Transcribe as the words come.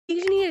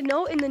to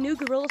know in the new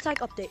Gorilla Tag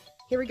update.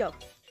 Here we go.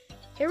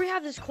 Here we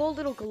have this cool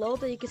little globe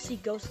that you can see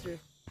ghosts through.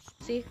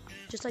 See?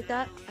 Just like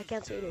that. I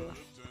can't see it anymore.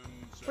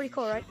 Pretty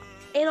cool, right?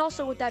 And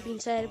also, with that being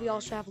said, we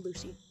also have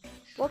Lucy.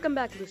 Welcome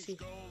back, Lucy.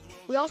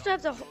 We also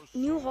have the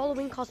new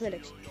Halloween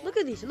cosmetics. Look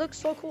at these. It looks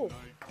so cool.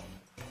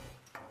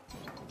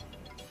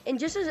 And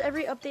just as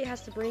every update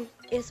has to bring,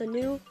 it's a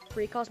new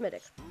free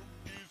cosmetic.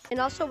 And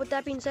also, with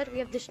that being said, we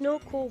have this Snow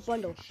Cool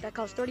bundle that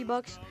costs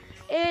 $30.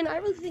 And I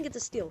really think it's a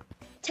steal.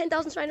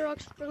 10,000 Shiner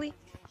Rocks? Really?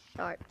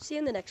 Alright, see you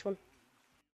in the next one.